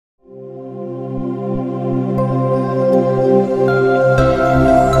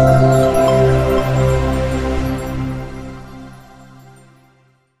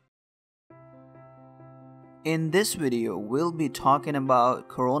In this video, we'll be talking about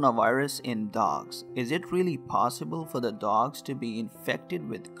coronavirus in dogs. Is it really possible for the dogs to be infected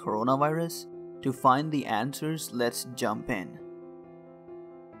with coronavirus? To find the answers, let's jump in.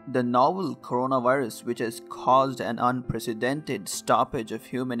 The novel coronavirus, which has caused an unprecedented stoppage of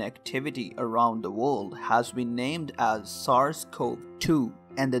human activity around the world, has been named as SARS-CoV-2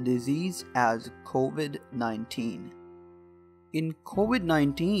 and the disease as COVID-19. In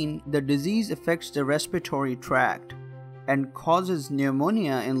COVID-19, the disease affects the respiratory tract and causes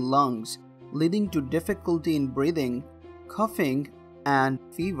pneumonia in lungs, leading to difficulty in breathing, coughing, and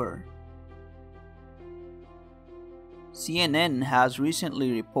fever. CNN has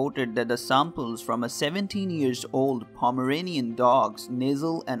recently reported that the samples from a 17-year-old Pomeranian dog's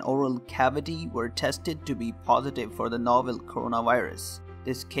nasal and oral cavity were tested to be positive for the novel coronavirus.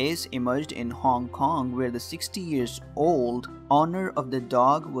 This case emerged in Hong Kong, where the 60-year-old owner of the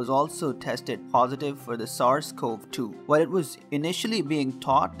dog was also tested positive for the SARS-CoV-2. While it was initially being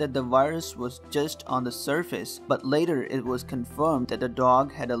thought that the virus was just on the surface, but later it was confirmed that the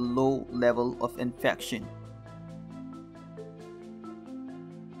dog had a low level of infection.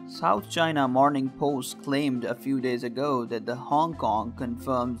 South China Morning Post claimed a few days ago that the Hong Kong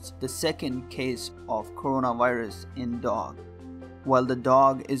confirms the second case of coronavirus in dog. While the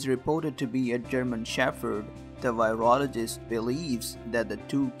dog is reported to be a German Shepherd, the virologist believes that the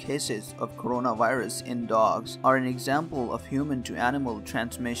two cases of coronavirus in dogs are an example of human-to-animal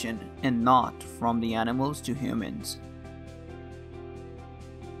transmission and not from the animals to humans.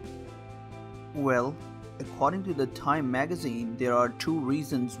 Well, according to the Time magazine, there are two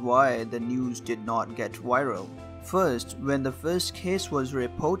reasons why the news did not get viral. First, when the first case was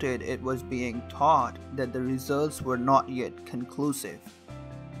reported, it was being thought that the results were not yet conclusive.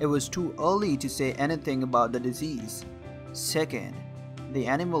 It was too early to say anything about the disease. Second, the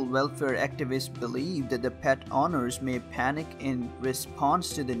animal welfare activists believe that the pet owners may panic in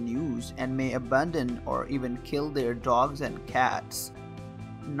response to the news and may abandon or even kill their dogs and cats.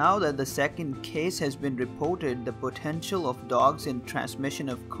 Now that the second case has been reported, the potential of dogs in transmission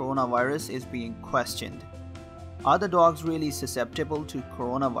of coronavirus is being questioned. Are the dogs really susceptible to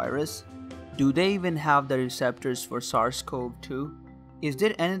coronavirus? Do they even have the receptors for SARS-CoV-2? Is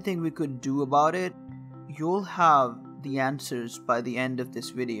there anything we could do about it? You'll have the answers by the end of this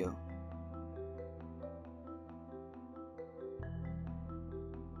video.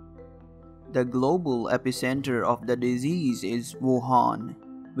 The global epicenter of the disease is Wuhan,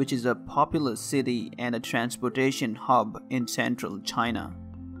 which is a populous city and a transportation hub in central China.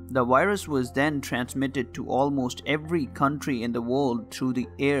 The virus was then transmitted to almost every country in the world through the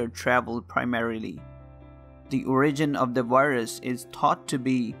air travel primarily. The origin of the virus is thought to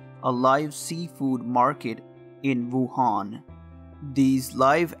be a live seafood market in Wuhan. These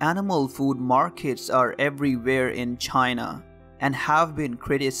live animal food markets are everywhere in China and have been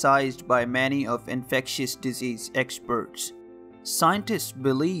criticized by many of infectious disease experts. Scientists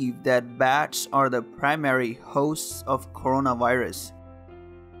believe that bats are the primary hosts of coronavirus.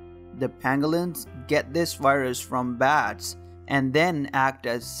 The pangolins get this virus from bats and then act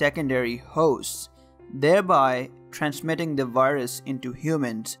as secondary hosts, thereby transmitting the virus into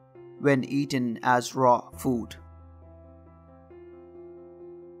humans when eaten as raw food.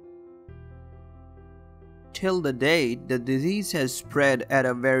 Till the date, the disease has spread at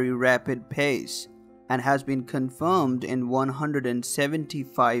a very rapid pace and has been confirmed in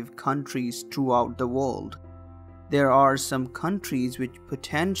 175 countries throughout the world. There are some countries which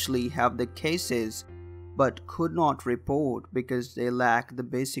potentially have the cases but could not report because they lack the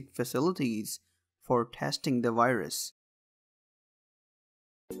basic facilities for testing the virus.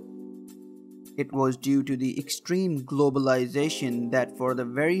 It was due to the extreme globalization that for the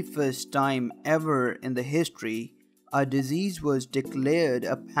very first time ever in the history, a disease was declared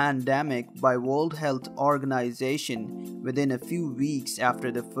a pandemic by World Health Organization within a few weeks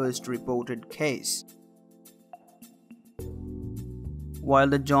after the first reported case. While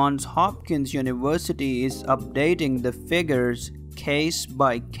the Johns Hopkins University is updating the figures case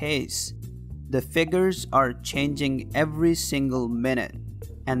by case, the figures are changing every single minute,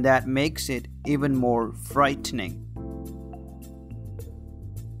 and that makes it even more frightening.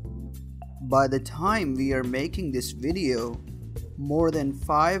 By the time we are making this video, more than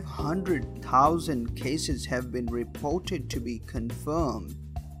 500,000 cases have been reported to be confirmed,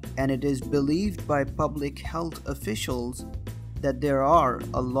 and it is believed by public health officials that there are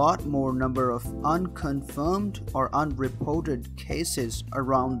a lot more number of unconfirmed or unreported cases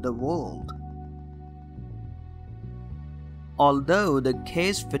around the world. although the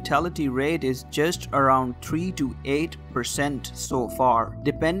case fatality rate is just around 3 to 8% so far,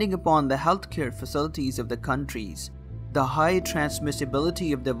 depending upon the healthcare facilities of the countries. The high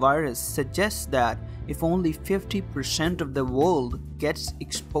transmissibility of the virus suggests that if only 50% of the world gets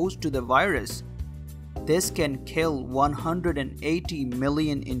exposed to the virus, this can kill 180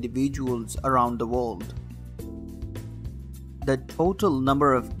 million individuals around the world. The total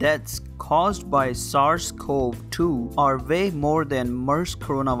number of deaths caused by SARS-CoV-2 are way more than MERS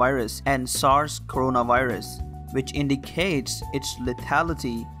coronavirus and SARS coronavirus, which indicates its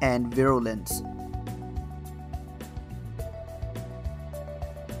lethality and virulence.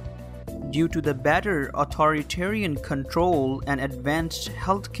 Due to the better authoritarian control and advanced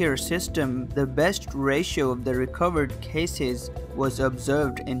healthcare system, the best ratio of the recovered cases was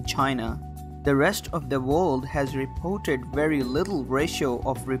observed in China. The rest of the world has reported very little ratio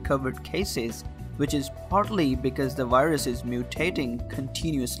of recovered cases, which is partly because the virus is mutating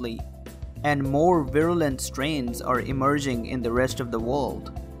continuously, and more virulent strains are emerging in the rest of the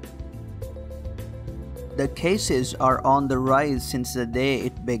world. The cases are on the rise since the day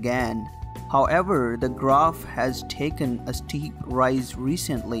it began. However, the graph has taken a steep rise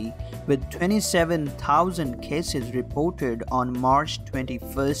recently, with 27,000 cases reported on March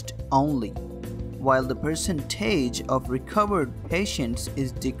 21st only, while the percentage of recovered patients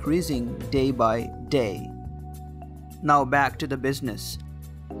is decreasing day by day. Now back to the business.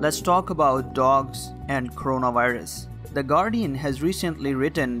 Let's talk about dogs and coronavirus. The Guardian has recently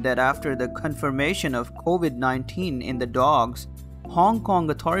written that after the confirmation of COVID-19 in the dogs, Hong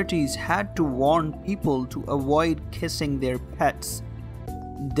Kong authorities had to warn people to avoid kissing their pets.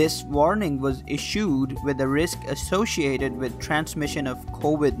 This warning was issued with the risk associated with transmission of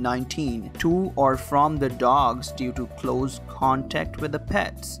COVID-19 to or from the dogs due to close contact with the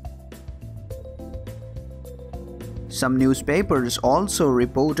pets. Some newspapers also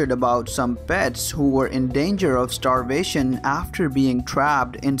reported about some pets who were in danger of starvation after being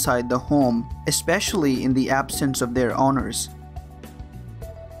trapped inside the home, especially in the absence of their owners.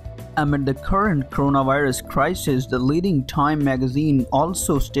 Amid the current coronavirus crisis, the leading Time magazine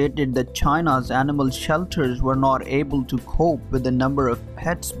also stated that China's animal shelters were not able to cope with the number of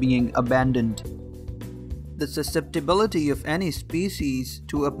pets being abandoned. The susceptibility of any species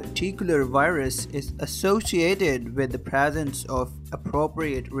to a particular virus is associated with the presence of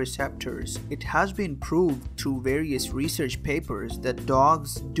appropriate receptors. It has been proved through various research papers that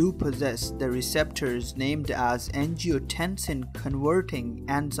dogs do possess the receptors named as angiotensin-converting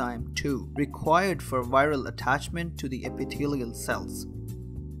enzyme 2, required for viral attachment to the epithelial cells.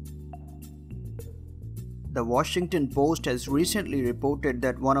 The Washington Post has recently reported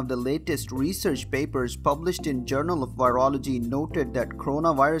that one of the latest research papers published in Journal of Virology noted that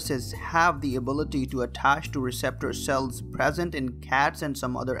coronaviruses have the ability to attach to receptor cells present in cats and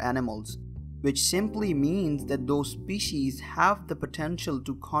some other animals, which simply means that those species have the potential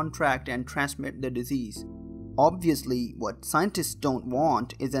to contract and transmit the disease. Obviously, what scientists don't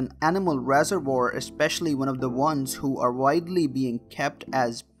want is an animal reservoir, especially one of the ones who are widely being kept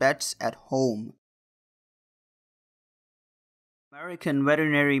as pets at home. American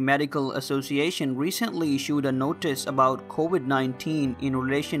Veterinary Medical Association recently issued a notice about COVID-19 in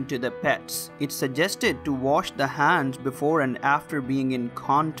relation to the pets. It suggested to wash the hands before and after being in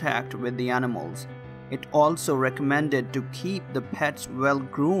contact with the animals. It also recommended to keep the pets well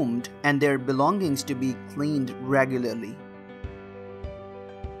groomed and their belongings to be cleaned regularly.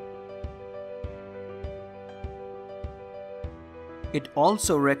 It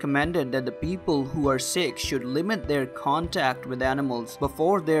also recommended that the people who are sick should limit their contact with animals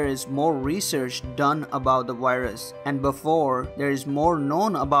before there is more research done about the virus and before there is more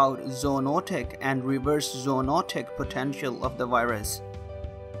known about zoonotic and reverse zoonotic potential of the virus.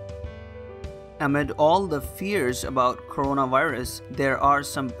 Amid all the fears about coronavirus, there are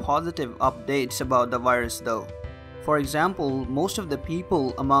some positive updates about the virus though. For example, most of the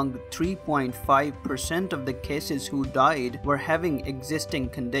people among 3.5% of the cases who died were having existing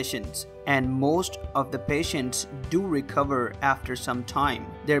conditions, and most of the patients do recover after some time.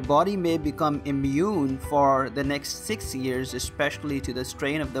 Their body may become immune for the next 6 years, especially to the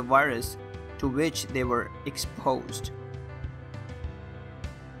strain of the virus to which they were exposed.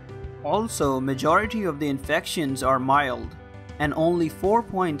 Also, majority of the infections are mild, and only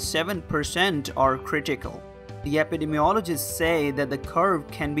 4.7% are critical. The epidemiologists say that the curve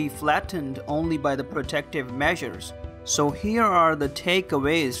can be flattened only by the protective measures. So here are the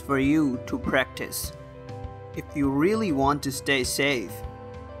takeaways for you to practice. If you really want to stay safe,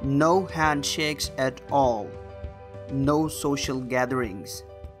 no handshakes at all, no social gatherings.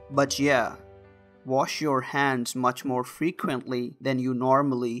 But yeah, Wash your hands much more frequently than you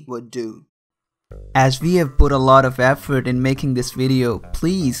normally would do. As we have put a lot of effort in making this video,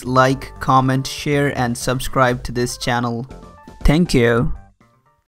 please like, comment, share and subscribe to this channel. Thank you.